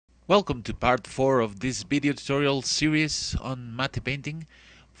Welcome to part 4 of this video tutorial series on matte painting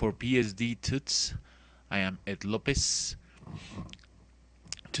for PSD Tuts. I am Ed Lopez.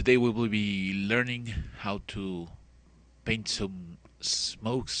 Today we will be learning how to paint some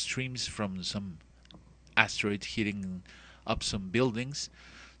smoke streams from some asteroid hitting up some buildings.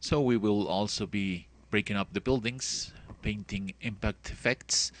 So we will also be breaking up the buildings, painting impact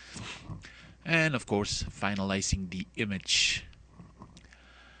effects, and of course finalizing the image.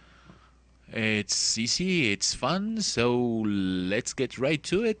 It's easy, it's fun, so let's get right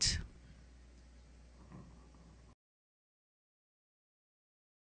to it.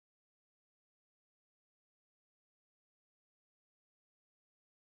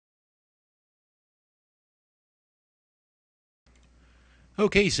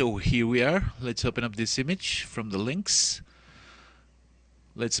 Okay, so here we are. Let's open up this image from the links.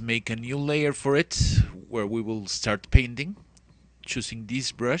 Let's make a new layer for it where we will start painting, choosing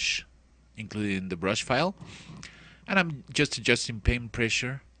this brush, including the brush file. And I'm just adjusting paint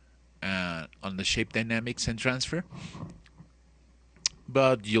pressure on the shape dynamics and transfer.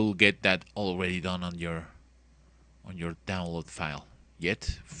 But you'll get that already done on your download file. Yet,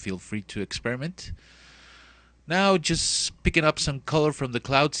 feel free to experiment. Now just picking up some color from the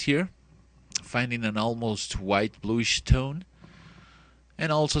clouds here, finding an almost white bluish tone,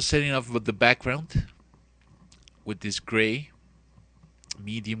 and also setting up with the background with this gray,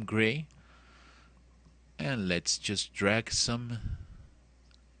 medium gray. And let's just drag some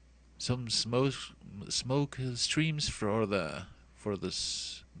smoke streams for the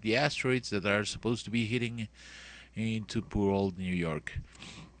asteroids that are supposed to be hitting into poor old New York.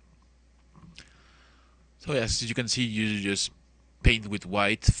 So as you can see, you just paint with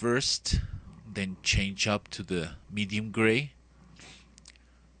white first, then change up to the medium gray,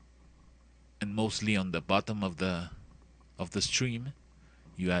 and mostly on the bottom of the stream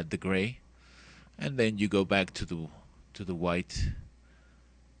you add the gray, and then you go back to the white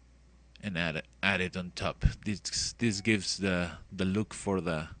and add it on top. This gives the look for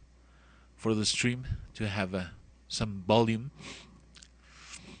the stream to have some volume.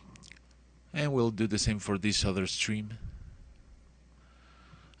 And we'll do the same for this other stream.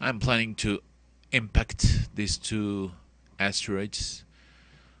 I'm planning to impact these two asteroids,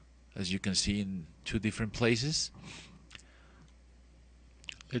 as you can see, in two different places.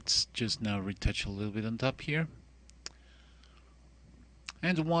 Let's just now retouch a little bit on top here.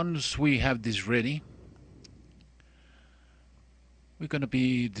 And once we have this ready, we're going to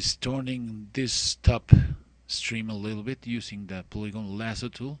be distorting this top stream a little bit using the polygon lasso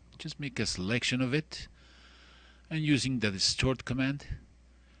tool. Just make a selection of it, and using the distort command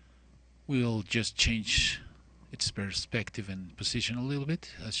we'll just change its perspective and position a little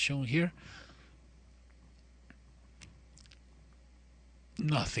bit as shown here.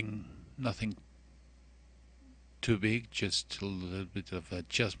 Nothing too big, just a little bit of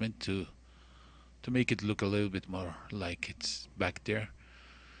adjustment to make it look a little bit more like it's back there.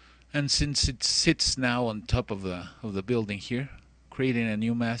 And since it sits now on top of the building here, creating a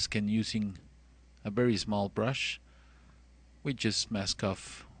new mask and using a very small brush, we just mask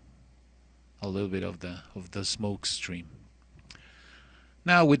off a little bit of the smoke stream.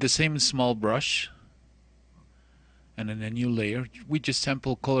 Now with the same small brush and in a new layer, we just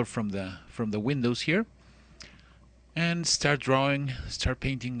sample color from the windows here and start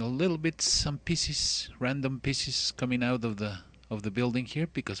painting a little bit, some pieces, random pieces coming out of the building here,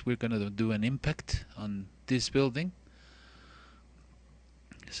 because we're gonna do an impact on this building.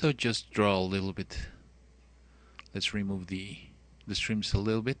 So just draw a little bit. Let's remove the streams a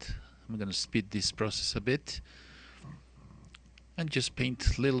little bit. I'm gonna speed this process a bit and just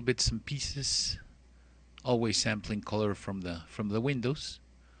paint little bits and pieces, always sampling color from the windows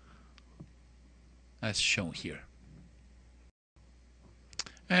as shown here.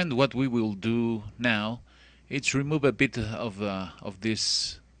 And what we will do now is remove a bit of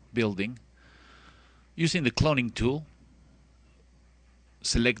this building using the cloning tool.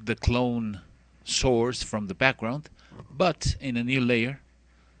 Select the clone source from the background, but in a new layer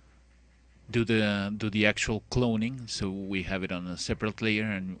do the actual cloning, so we have it on a separate layer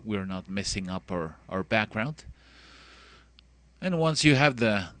and we're not messing up our background. And once you have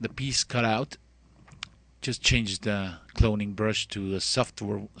the piece cut out, just change the cloning brush to a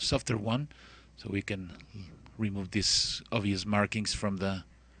softer one, so we can remove these obvious markings from the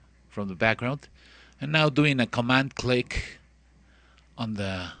background. And now doing a command click on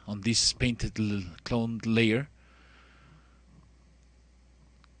this painted cloned layer,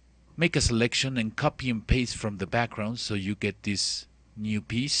 make a selection and copy and paste from the background so you get this new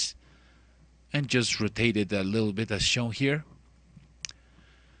piece, and just rotate it a little bit as shown here.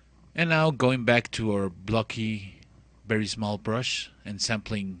 And now going back to our blocky, very small brush and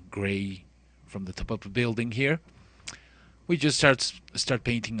sampling gray from the top of the building here, we just start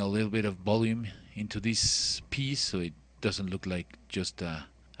painting a little bit of volume into this piece so it doesn't look like just a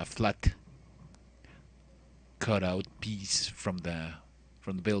flat cut out piece from the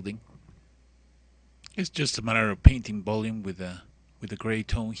building. It's just a matter of painting volume with a gray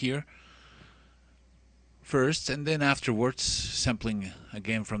tone here first, and then afterwards sampling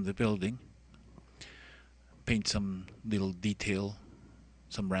again from the building, paint some little detail,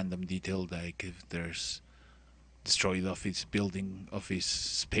 some random detail, like if there's destroyed office building, office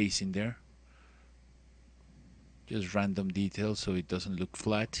space in there, just random detail so it doesn't look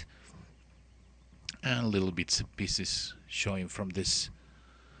flat, and little bits and pieces showing from this.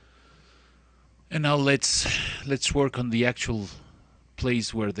 And now let's work on the actual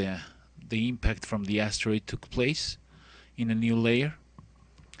place where the impact from the asteroid took place in a new layer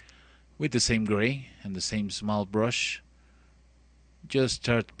with the same gray and the same small brush. Just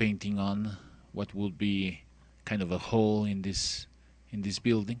start painting on what would be kind of a hole in this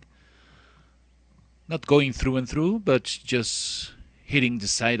building, not going through and through, but just hitting the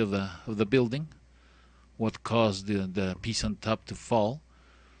side of the building, what caused the piece on top to fall.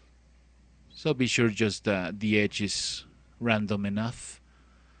 So be sure just the edge is random enough,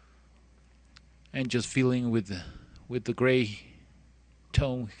 and just filling with the gray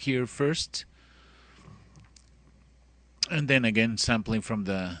tone here first, and then again sampling from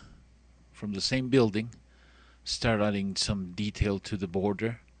the same building, start adding some detail to the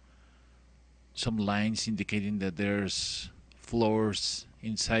border, some lines indicating that there's floors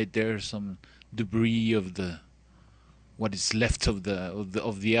inside there, some debris of the what is left of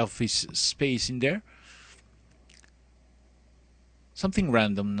the office space in there. Something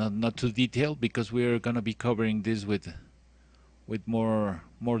random, not too detailed, because we're gonna be covering this with more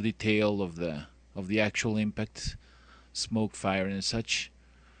detail of the actual impact, smoke, fire, and such.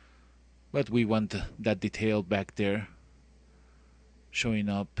 But we want that detail back there, showing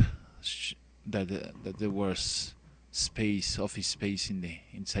up that there was space, office space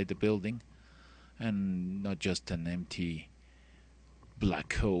inside the building, and not just an empty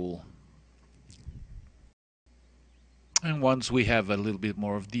black hole. And once we have a little bit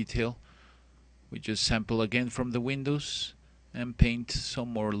more of detail, we just sample again from the windows and paint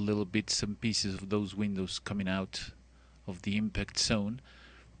some more little bits and pieces of those windows coming out of the impact zone.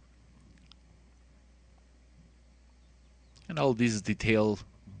 And all this detail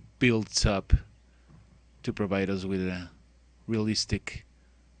builds up to provide us with a realistic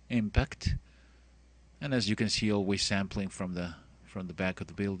impact. And as you can see, always sampling from the back of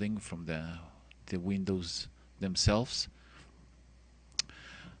the building, from the windows themselves.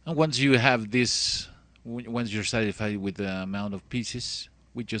 And once you have this, once you're satisfied with the amount of pieces,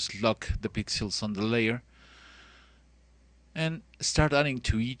 we just lock the pixels on the layer and start adding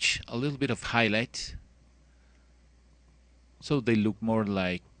to each a little bit of highlight, so they look more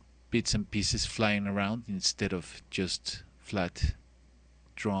like bits and pieces flying around instead of just flat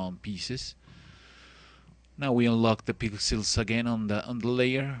drawn pieces. Now we unlock the pixels again on the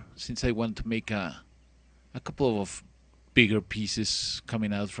layer, since I want to make a couple of bigger pieces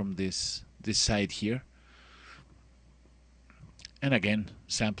coming out from this side here. And again,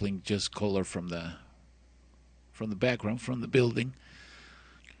 sampling just color from the background, from the building.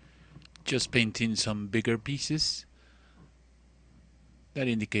 Just painting some bigger pieces that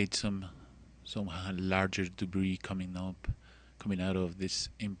indicate some larger debris coming out of this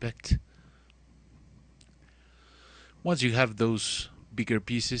impact. Once you have those bigger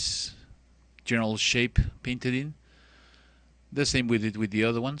pieces, general shape painted in, the same we did with the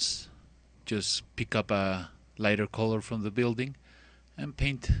other ones. Just pick up a lighter color from the building and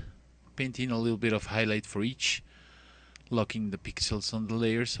paint in a little bit of highlight for each, locking the pixels on the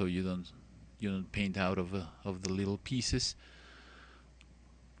layer so you don't paint out of the little pieces.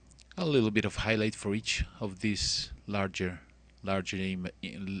 A little bit of highlight for each of these larger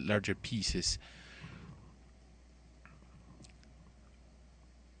pieces.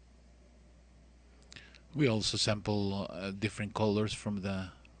 We also sample different colors from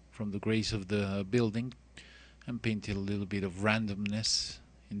the grays of the building and paint a little bit of randomness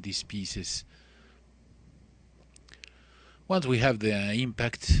in these pieces. Once we have the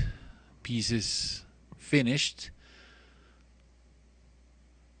impact pieces finished,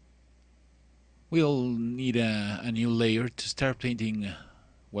 we'll need a new layer to start painting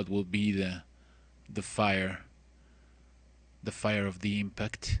what will be the fire of the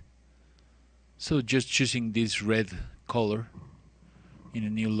impact. So just choosing this red color in a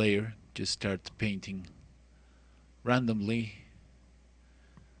new layer, just start painting randomly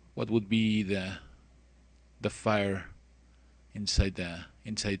what would be the fire inside the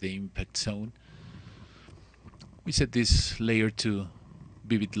impact zone. We set this layer to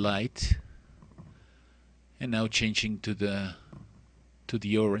vivid light, and now changing to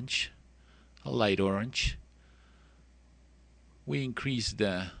the orange, a light orange. We increase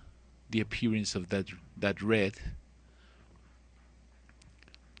the appearance of that red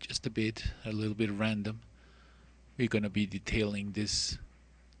just a bit, a little bit random. We're gonna be detailing this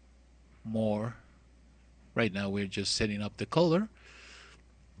more. Right now we're just setting up the color,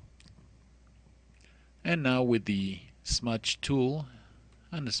 and now with the smudge tool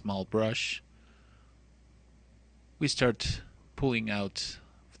and a small brush, we start pulling out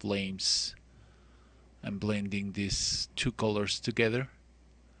flames and blending these two colors together,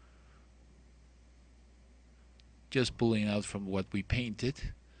 just pulling out from what we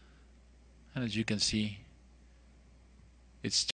painted. And as you can see, it's